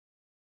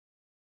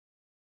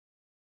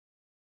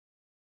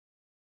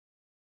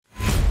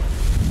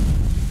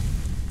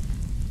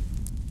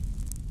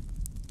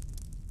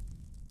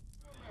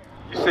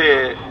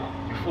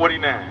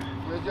49.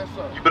 Yes,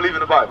 sir. You believe in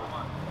the Bible?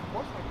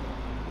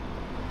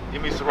 You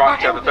mean Sirach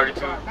chapter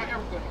 32?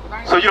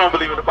 So you don't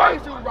believe in the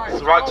Bible?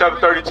 Sirach chapter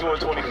 32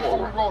 and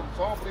 24.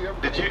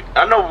 Did you?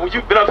 I know when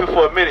you've been up here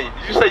for a minute.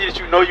 Did you say that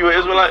you know you're an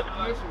Israelite?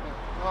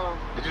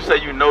 Did you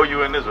say you know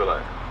you're an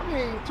Israelite? I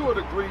mean, to a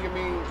degree. I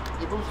mean,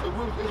 if we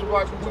was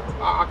Israelites,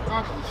 I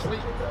constantly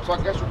sleep. So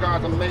I guess you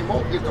guys, the main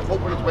motive is to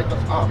open to wake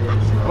us up. You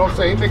know what I'm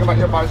saying? He thinking like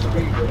everybody should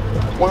be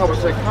 100%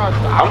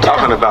 conscious. I'm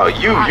talking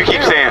about you. You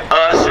keep saying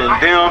us and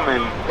them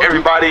and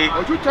everybody.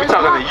 We're talking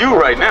to you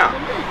right now.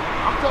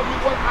 I'm telling you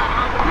what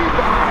I believe.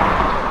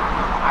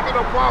 I got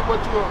no problem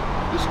with you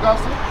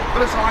discussing,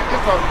 but it's like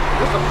it's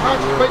a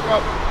conscious wake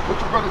up. What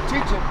your brother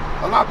teaching.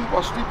 A lot of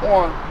people are sleep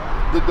on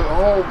the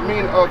whole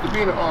meaning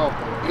of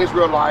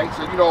Israelites,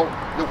 and you know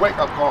the wake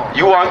up call.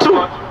 You are too.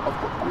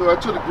 To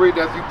the degree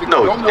that you think.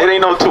 No, it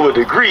ain't no to a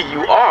degree.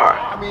 You are.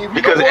 I mean,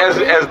 because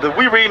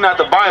we reading out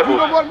the Bible. You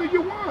know what I mean?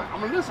 You want.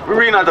 I mean, listen. We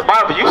reading out the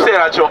Bible. You said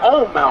out your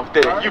own mouth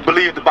that you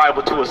believe the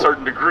Bible to a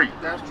certain degree.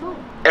 That's true.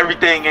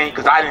 Everything ain't,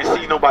 because I didn't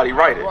see nobody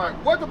write it. Right.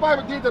 What the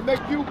Bible did to make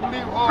you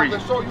believe all to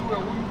show you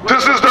who you.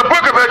 This is the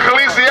book of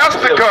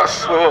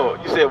Ecclesiasticus. Whoa,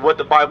 you said what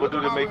the Bible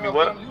do to make me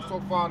what? You so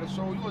far to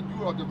show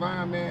you a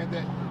divine man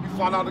that you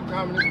follow out the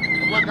commandments.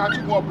 What got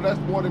you more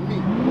blessed more than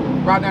me?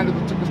 Right now, in the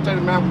particular state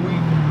of mind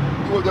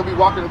that we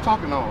walking and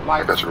talking on.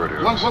 Like, what's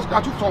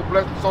got you so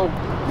blessed and so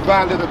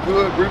divine that a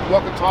good, great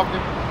walking, talking?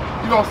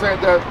 You know what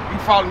I'm saying? That you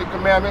follow the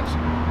commandments,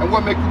 and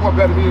what make you more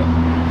better than me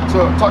to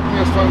talk to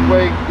me a certain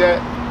way that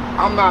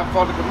I'm not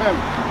following the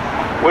commandments.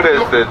 What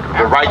is the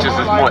righteous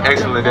is more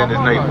excellent than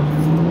his neighbor?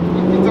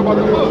 He's about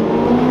the book.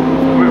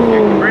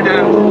 Read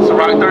that in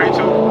Sirach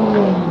 32.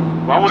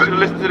 Well, I want you to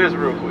listen to this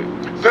real quick.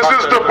 This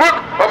is the book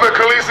of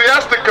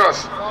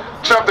Ecclesiasticus,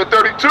 chapter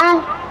 32,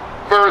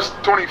 verse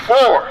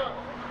 24.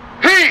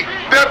 He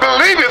that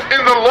believeth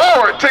in the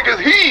Lord taketh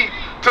heed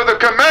to the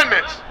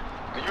commandments.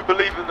 Do you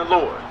believe in the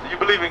Lord? Do you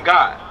believe in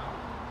God?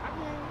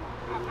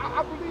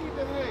 I believe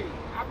that, hey,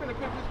 I've been to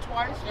Memphis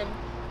twice and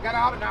got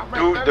out and I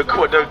read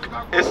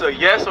it's a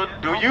yes or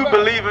do you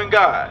believe in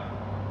God?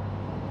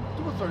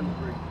 To a certain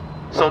degree.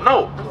 So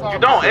no, you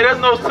don't. It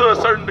doesn't know to a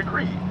certain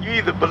degree. You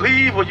either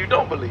believe or you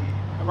don't believe.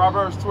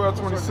 Proverbs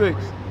 12:26.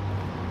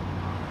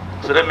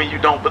 So that means you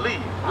don't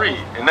believe. Read.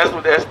 And that's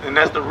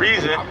the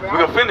reason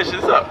we're gonna finish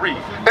this up. Read.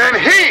 And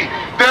he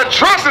that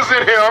trusteth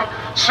in him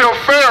shall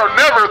fare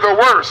never the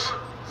worse.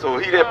 So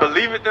he that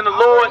believeth in the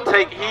Lord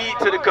take heed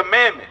to the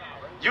commandment.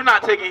 You're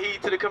not taking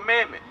heed to the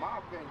commandment.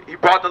 He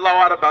brought the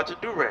law out about your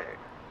do-rag.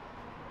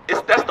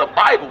 That's the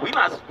Bible. We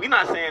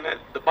not saying that.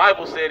 The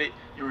Bible said it.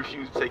 You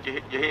refuse to take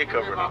your head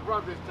covering off.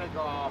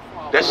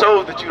 That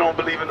shows that you don't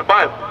believe in the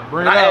Bible.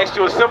 And I asked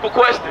you a simple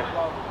question.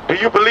 Do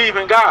you believe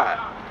in God?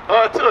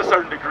 To a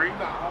certain degree.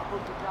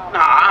 Nah,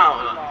 I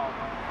don't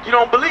know. You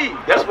don't believe.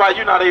 That's why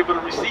you're not able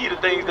to receive the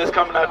things that's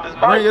coming out of this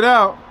Bible. Bring it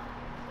out.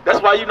 That's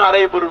why you're not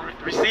able to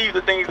receive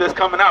the things that's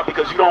coming out,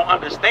 because you don't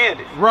understand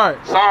it. Right.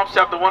 Psalms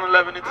chapter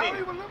 111 and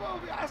 10.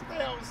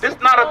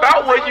 It's not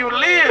about where you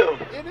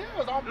live. It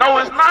is. No,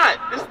 it's not.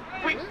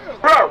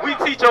 Bro, we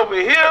teach over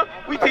here.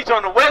 We teach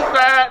on the west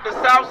side, the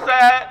south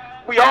side.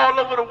 We all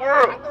over the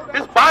world.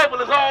 This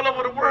Bible is all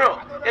over the world.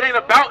 It ain't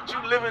about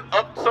you living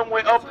up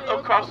somewhere up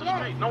across the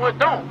street. No, it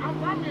don't.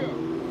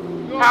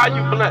 How are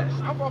you blessed?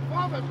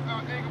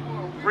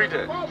 Read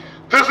that.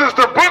 This is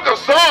the book of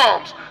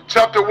Psalms,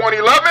 chapter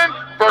 111,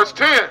 verse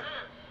 10.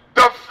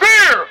 The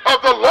fear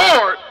of the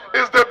Lord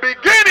is the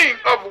beginning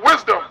of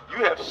wisdom.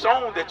 You have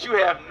shown that you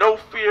have no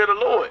fear of the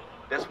Lord.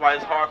 That's why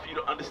it's hard for you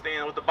to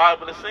understand what the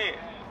Bible is saying.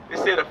 It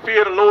said the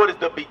fear of the Lord is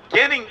the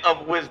beginning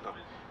of wisdom.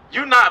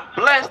 You're not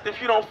blessed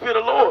if you don't fear the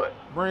Lord.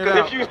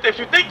 Because if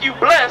you think you're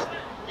blessed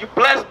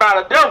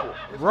by the devil.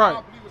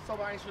 Right.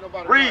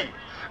 Read.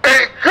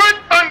 A good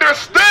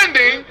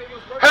understanding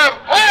have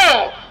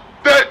all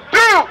that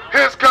do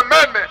his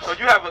commandments. So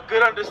you have a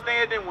good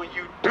understanding when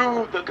you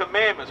do the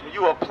commandments, when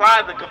you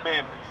apply the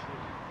commandments.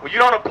 When you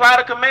don't apply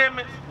the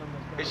commandments,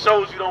 it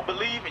shows you don't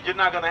believe, and you're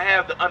not going to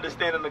have the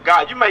understanding of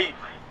God. You may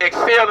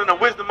excel in the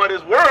wisdom of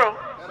this world,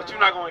 but you're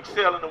not going to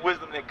excel in the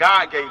wisdom that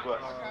God gave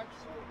us.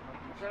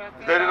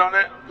 Is that it on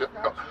that?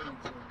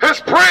 His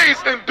praise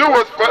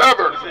endureth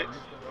forever.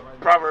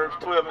 Proverbs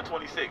 12 and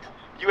 26.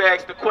 You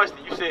asked the question.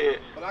 You said,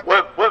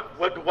 what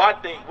do I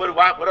think? What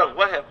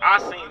have I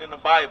seen in the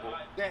Bible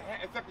that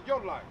affected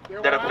your life?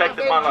 That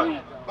affected my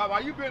life? By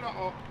you being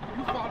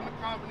you following the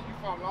covenant, you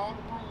following all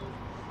the rules.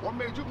 What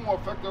made you more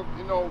effective?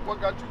 You know, what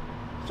got you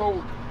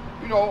so,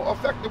 you know,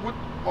 effective with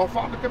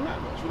following the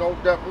commandments? You know,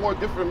 that more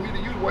different me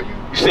to you, where you.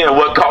 You saying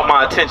what caught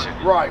my attention?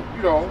 Right.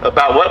 You know.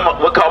 About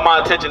what caught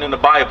my attention in the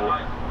Bible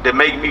that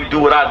made me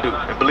do what I do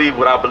and believe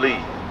what I believe.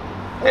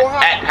 And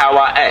act how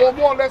I act. Or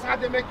more or less, how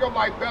they make your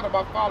life better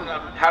by following them.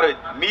 How did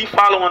me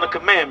following the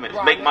commandments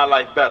make my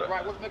life better?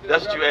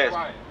 That's what you asked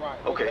me.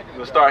 Okay,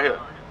 we'll start here.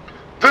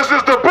 This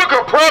is the book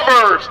of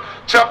Proverbs,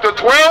 chapter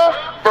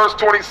 12, verse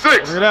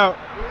 26. Read out.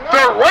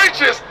 The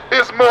righteous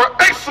is more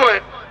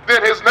excellent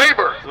than his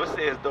neighbor. So it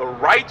says the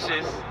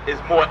righteous is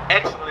more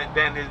excellent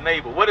than his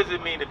neighbor. What does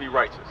it mean to be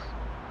righteous?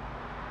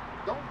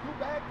 Don't do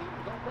bad things.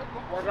 Don't break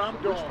the word.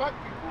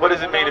 What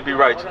does it mean to be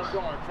righteous?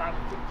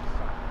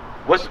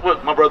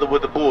 What my brother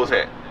with the Bulls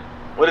hat?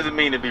 What does it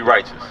mean to be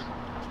righteous?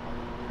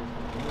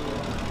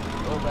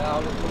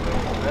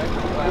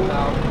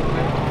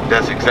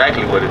 That's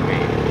exactly what it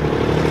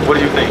means. What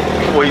do you think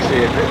before he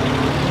said that?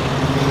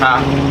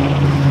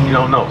 You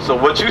don't know. So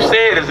what you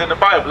said is in the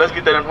Bible. Let's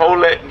get that in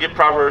whole and get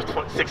Proverbs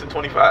 6 and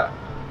 25.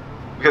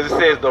 Because it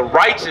says the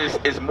righteous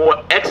is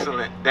more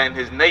excellent than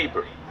his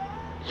neighbor.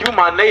 You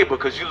my neighbor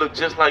because you look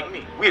just like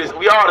me. We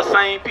are the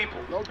same people.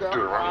 No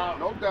doubt.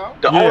 No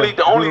doubt.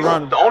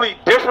 The only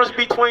difference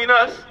between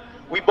us,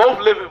 we both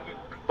live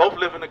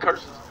in the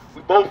curses.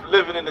 We both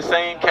living in the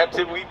same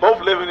captivity. We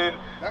both living in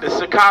the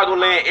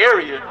Chicagoland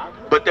area,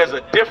 but there's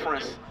a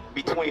difference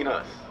between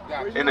us.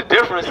 And the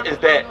difference is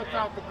that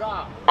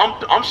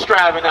I'm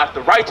striving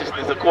after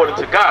righteousness according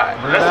to God.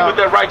 Let's see what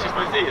that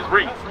righteousness is.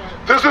 Read.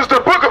 This is the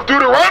book of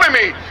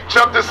Deuteronomy,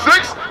 chapter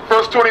 6,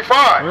 verse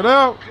 25.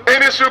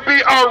 And it shall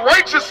be our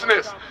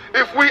righteousness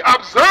if we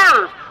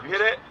observe. You hear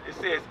that? It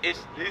says,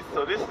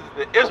 so this is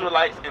the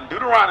Israelites in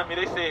Deuteronomy.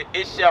 They said,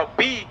 it shall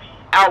be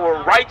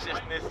our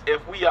righteousness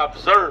if we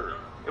observe.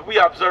 If we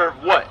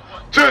observe what?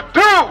 To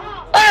do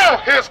all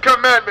his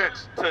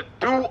commandments. To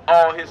do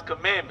all his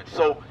commandments.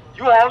 So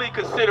you are only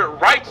considered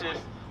righteous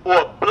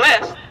or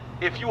blessed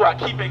if you are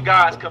keeping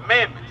God's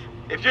commandments.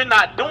 If you're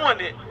not doing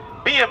it,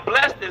 being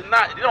blessed is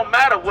not, it don't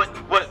matter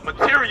what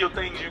material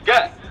things you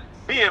got.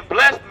 Being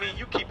blessed means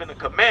you keeping the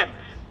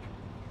commandments.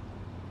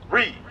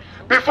 Read.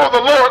 Before the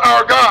Lord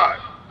our God,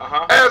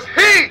 as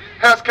he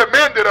has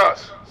commanded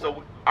us.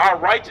 So our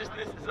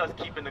righteousness is us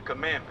keeping the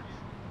commandments.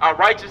 Our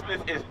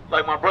righteousness is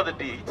like my brother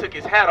did. He took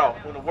his hat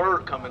off when the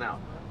word coming out.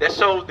 That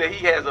shows that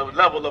he has a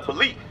level of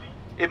belief.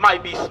 It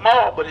might be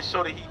small, but it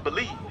shows that he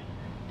believes.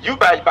 You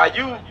by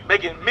you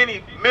making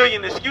many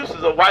million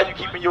excuses of why you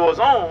keeping yours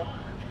on,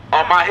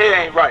 or my hair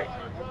ain't right.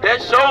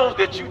 That shows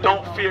that you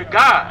don't fear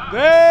God.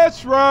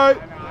 That's right.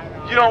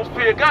 You don't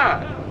fear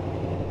God.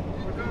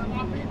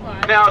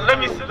 Now let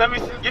me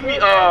give me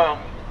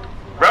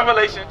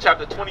Revelation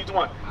chapter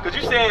 21. Because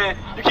you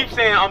keep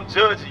saying I'm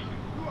judging you.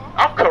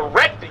 I'm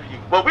correcting you.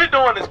 What we're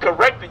doing is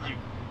correcting you.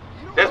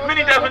 There's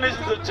many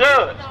definitions of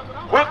judge.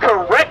 We're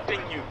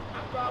correcting you.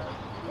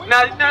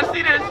 Now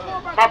see this,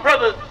 my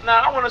brother.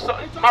 Now I want to show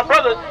my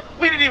brother.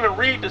 We didn't even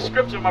read the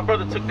scripture. My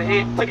brother took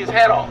his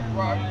hat off.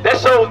 That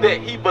shows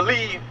that he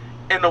believed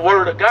in the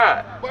word of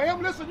God. But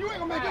him, listen, you ain't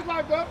gonna make his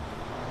life better.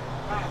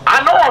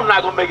 I know I'm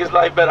not gonna make his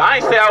life better. I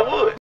ain't say I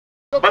would,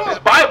 but this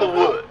Bible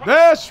would.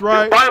 That's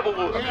right. This Bible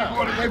would.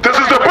 This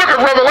is the book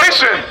of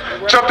Revelation,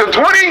 chapter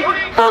 20,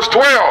 verse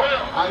 12.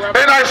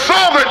 And I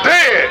saw the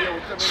dead,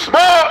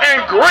 small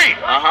and great,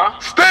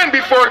 stand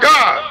before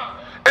God,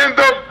 and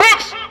the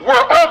books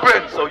were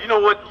open. So you know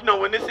what? You know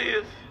when this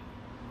is?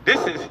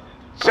 This is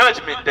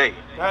Judgment Day.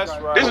 That's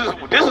right.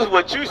 This is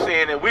what you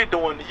saying that we're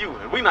doing to you,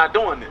 and we're not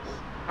doing this.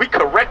 We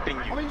correcting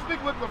you. I mean, you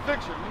speak with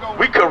conviction, you know.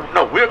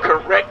 We're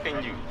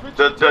correcting you.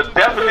 The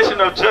definition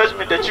of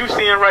judgment that you're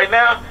seeing right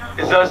now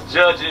is us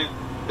judging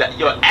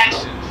your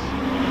actions.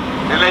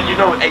 And letting you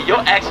know, hey, your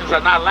actions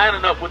are not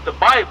lining up with the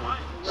Bible.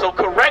 So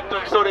correct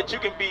them so that you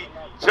can be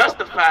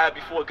justified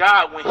before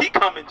God when he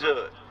come and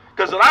judge.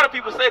 Because a lot of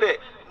people say that.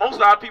 Most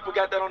of our people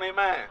got that on their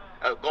mind.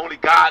 Only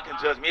God can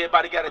judge me.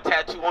 Everybody got a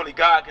tattoo, only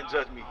God can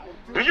judge me.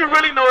 Do you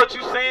really know what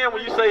you're saying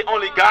when you say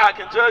only God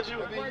can judge you?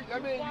 I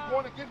mean you're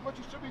going against what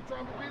you should be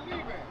trying to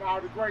believe in. No,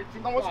 the great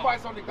thing. No, it's why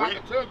only God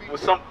can judge me.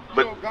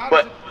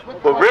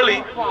 But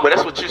really,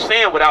 that's what you're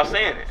saying without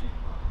saying it.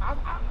 I'm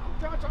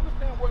trying to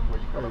understand where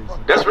you're coming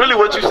from. That's really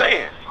what you're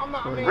saying.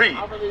 Read.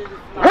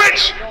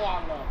 Which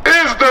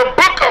is the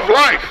book of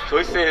life. So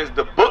he says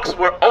the books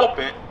were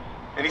open,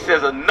 and he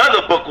says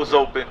another book was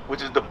open,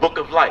 which is the book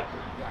of life.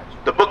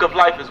 The book of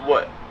life is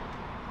what?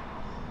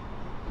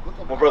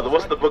 My brother,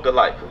 what's the book of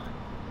life?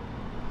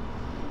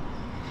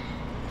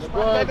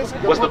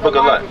 What's the book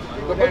of life?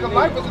 The book of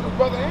life is in the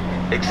brother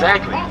hand.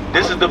 Exactly.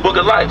 This is the book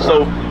of life.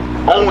 So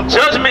on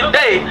Judgment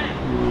Day,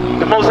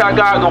 the Most High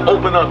God gonna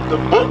open up the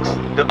books.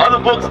 The other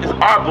books is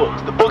our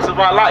books, the books of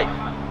our life,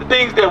 the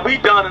things that we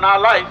done in our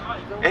life,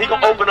 and he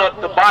gonna open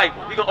up the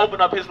Bible. He gonna open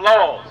up his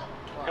laws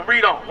and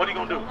read on. What he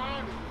gonna do?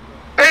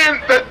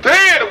 And the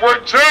dead were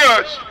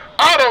judged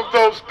out of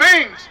those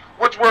things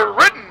which were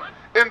written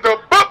in the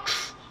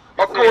books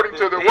according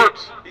to their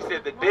works. He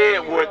said the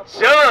dead were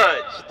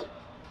judged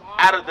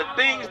out of the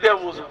things that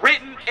was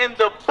written in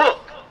the book.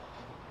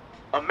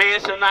 A man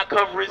shall not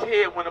cover his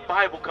head when the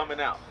Bible coming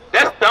out.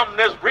 That's something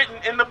that's written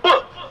in the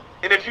book.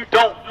 And if you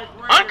don't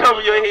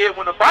uncover your head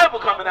when the Bible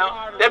coming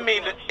out, that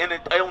means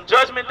that on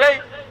Judgment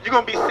Day, you're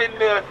going to be sitting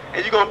there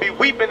and you're going to be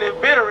weeping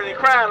and bitter and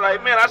crying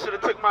like, man, I should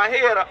have took my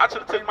head off. I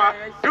should have took my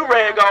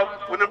do-rag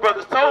off when the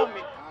brothers told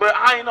me. But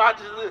I ain't know,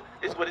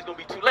 it's going to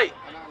be too late.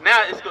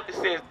 Now it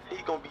says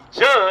he's going to be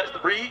judged.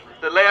 Read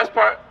the last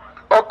part.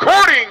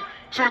 According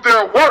to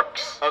their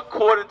works.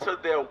 According to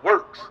their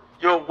works.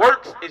 Your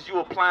works is you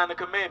applying the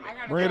commandment.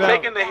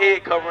 Taking the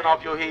head covering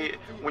off your head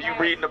when you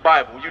reading the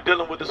Bible, when you're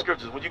dealing with the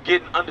scriptures, when you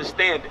getting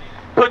understanding.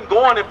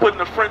 Going and putting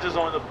the fringes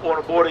on the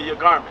border of your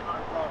garment.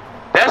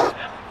 That's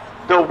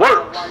the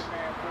works.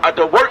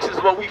 The works is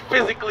what we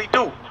physically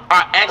do.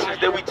 Our actions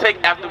that we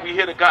take after we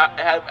hear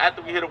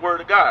the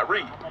word of God.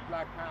 Read.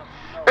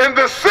 And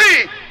the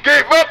sea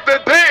gave up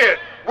the dead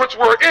which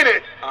were in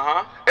it,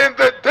 and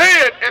the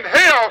dead in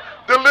hell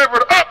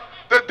delivered up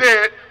the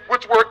dead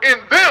which were in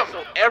them.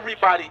 So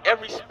everybody,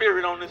 every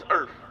spirit on this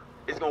earth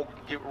is going to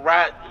get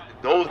right.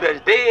 Those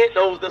that's dead,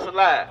 those that's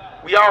alive.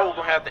 We all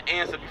going to have to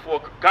answer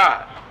before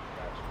God.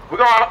 We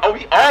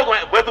all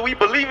going to, whether we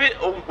believe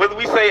it or whether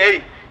we say,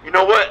 hey, you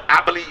know what?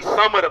 I believe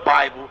some of the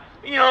Bible.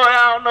 You know,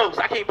 I don't know.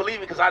 So I can't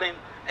believe it because I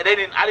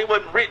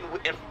wasn't written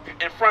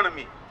in front of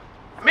me.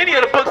 Many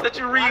of the books that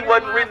you read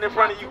wasn't written in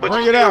front of you, but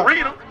you still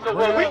read them. So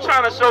what we're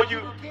trying to show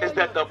you is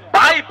that the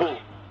Bible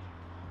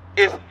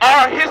is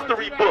our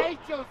history book.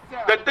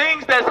 The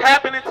things that's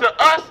happening to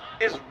us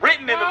is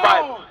written in the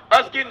Bible.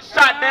 Us getting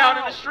shot down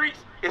in the streets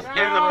is in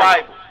the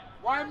Bible.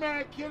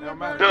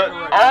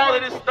 All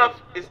of this stuff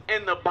is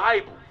in the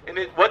Bible. And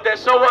what that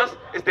shows us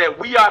is that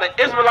we are the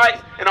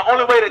Israelites, and the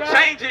only way to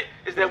change it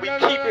is that we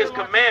keep his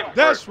commandments.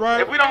 That's right.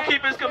 If we don't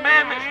keep his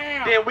commandments,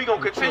 then we're going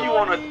to continue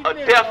on a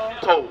death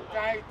toll.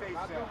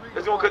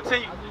 It's going to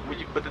continue.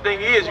 But the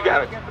thing is,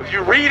 if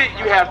you read it,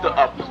 you have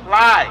to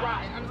apply.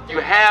 You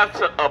have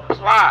to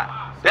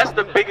apply. That's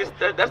the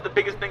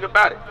biggest thing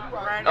about it.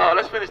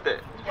 Let's finish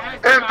that.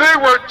 And they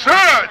were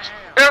judged,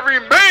 every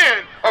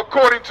man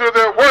according to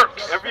their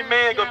works. Every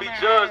man going to be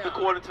judged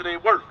according to their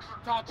works.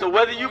 So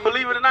whether you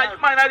believe it or not,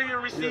 you might not even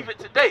receive it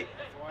today.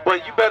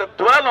 But you better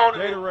dwell on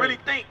it and really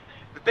think.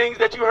 The things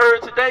that you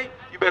heard today,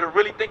 you better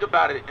really think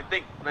about it and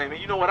think, man,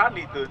 you know what, I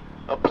need to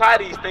apply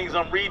these things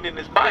I'm reading in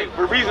this Bible.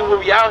 The reason why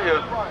we out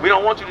here, we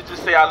don't want you to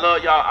just say, I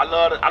love y'all,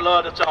 I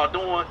love that y'all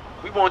doing.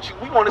 We want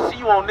to see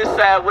you on this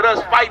side with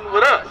us, fighting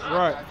with us.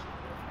 Right.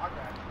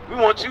 We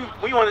want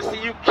to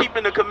see you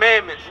keeping the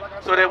commandments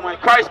so that when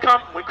Christ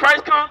come,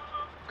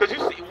 because you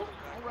see,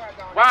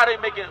 why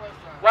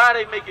are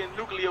they making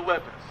nuclear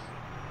weapons?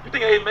 You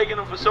think they making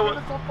them for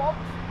sure?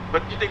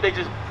 But you think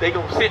they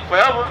gonna sit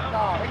forever?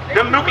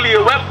 Them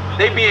nuclear weapons,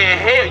 they being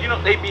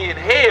held, they being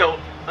held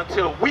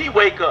until we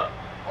wake up.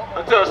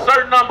 Until a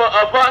certain number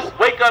of us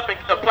wake up and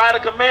apply the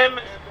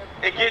commandments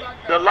and get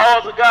the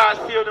laws of God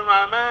sealed in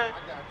our mind,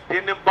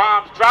 then them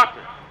bombs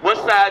dropping. What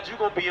side you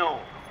gonna be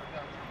on?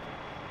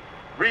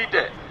 Read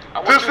that. I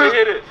want you to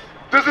hear this.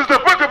 This is the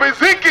book of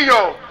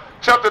Ezekiel,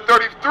 chapter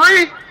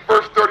 33,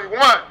 verse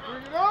 31.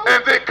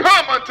 And they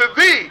come unto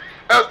thee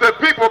as the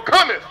people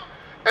cometh,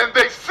 and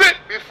they sit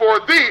before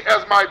thee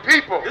as my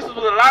people. This is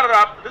what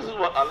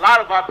a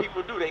lot of our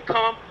people do. They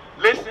come,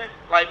 listen,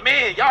 like,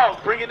 man, y'all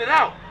bringing it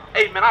out.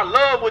 Hey, man, I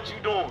love what you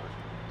doing.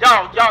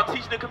 Y'all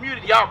teaching the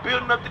community. Y'all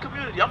building up the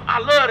community. I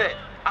love that.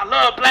 I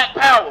love black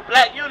power,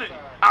 black unity.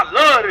 I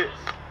love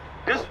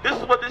this. This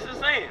is what this is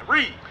saying.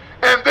 Read.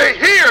 And they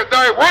hear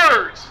thy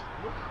words,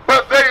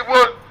 but they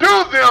will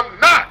do them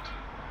not.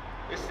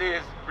 It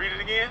says, read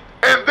it again.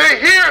 And they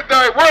hear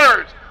thy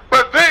words,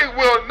 but they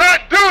will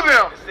not do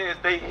them. It says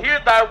they hear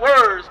thy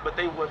words, but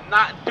they will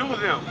not do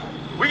them.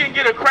 We can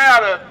get a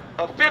crowd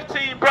of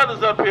 15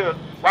 brothers up here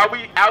while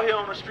we out here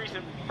on the streets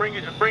and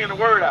bringing the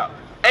word out.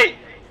 Hey,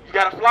 you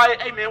got a flyer?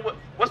 Hey, man,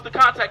 what's the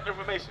contact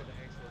information?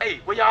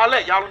 Hey, where y'all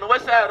at? Y'all on the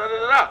west side? Da, da,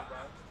 da, da.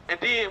 And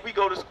then we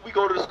go to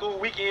the school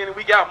weekend and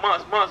we got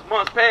months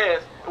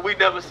pass and we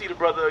never see the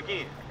brother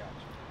again.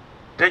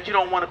 Then you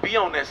don't want to be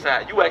on that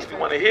side. You actually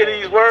want to hear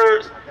these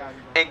words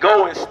and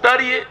go and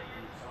study it.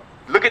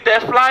 Look at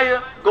that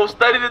flyer, go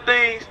study the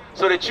things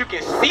so that you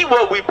can see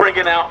what we're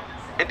bringing out.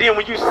 And then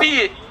when you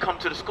see it, come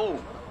to the school.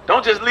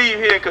 Don't just leave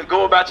here and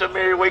go about your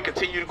merry way,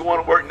 continue to go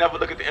on to work, never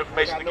look at the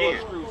information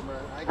again.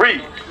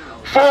 Read.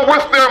 For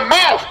with their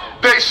mouth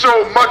they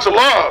show much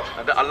love.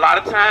 A lot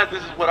of times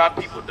this is what our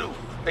people do.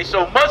 They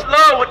show much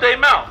love with their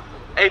mouth.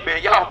 Hey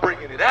man, y'all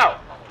bringing it out.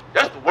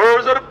 That's the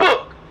words of the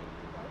book.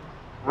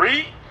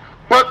 Read.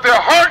 But their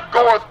heart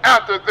goeth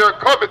after their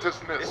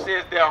covetousness. It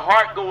says their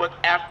heart goeth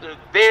after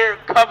their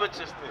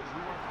covetousness.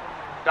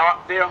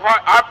 Their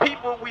heart, our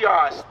people, we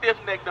are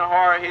stiff-necked and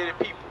hard-headed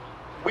people.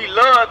 We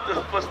love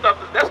for stuff.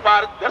 That's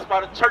why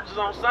the churches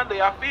on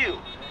Sunday, I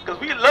feel. Because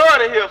we love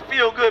to hear a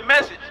feel-good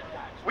message.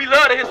 We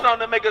love to hear something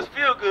that make us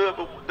feel good.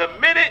 But the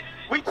minute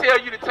we tell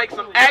you to take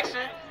some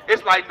action,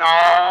 it's like, nah,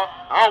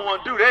 I don't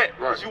want to do that.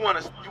 Because you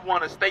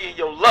want to stay in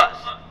your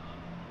lust.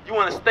 You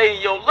want to stay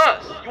in your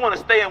lust. You want to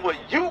stay in what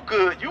you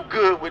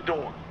good with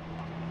doing.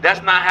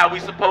 That's not how we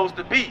supposed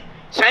to be.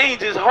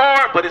 Change is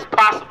hard, but it's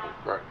possible.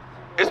 Right.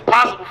 It's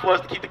possible for us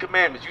to keep the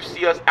commandments. You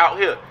see us out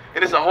here,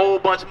 and it's a whole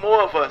bunch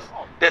more of us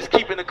that's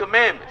keeping the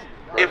commandments.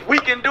 Right. If we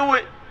can do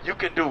it, you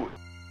can do it.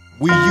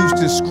 We used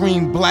to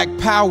scream black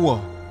power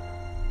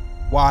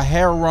while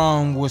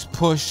heroin was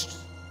pushed.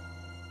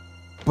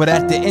 But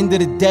at the end of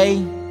the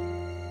day,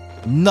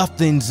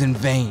 nothing's in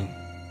vain.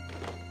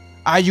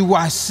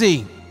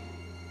 IUIC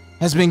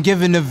has been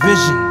given a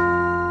vision.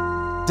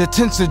 The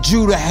tents of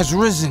Judah has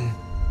risen.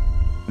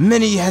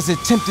 Many has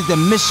attempted the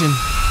mission.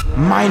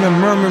 Minor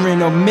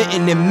murmuring,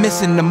 omitting, and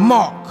missing the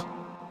mark.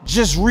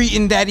 Just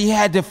reading that he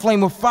had the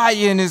flame of fire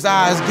in his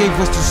eyes gave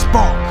us the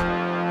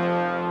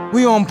spark.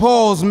 We on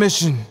Paul's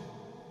mission.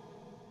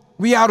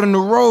 We out on the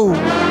road,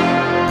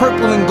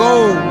 purple and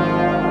gold.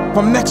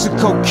 From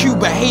Mexico,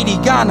 Cuba, Haiti,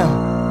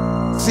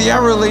 Ghana,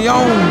 Sierra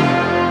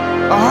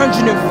Leone.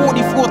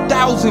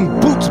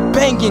 144,000 boots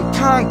banging,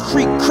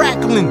 concrete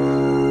crackling.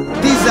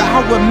 These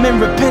are our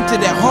men repented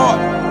at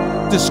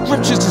heart. The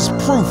scriptures is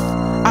proof.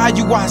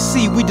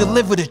 IUIC, we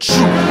deliver the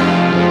truth.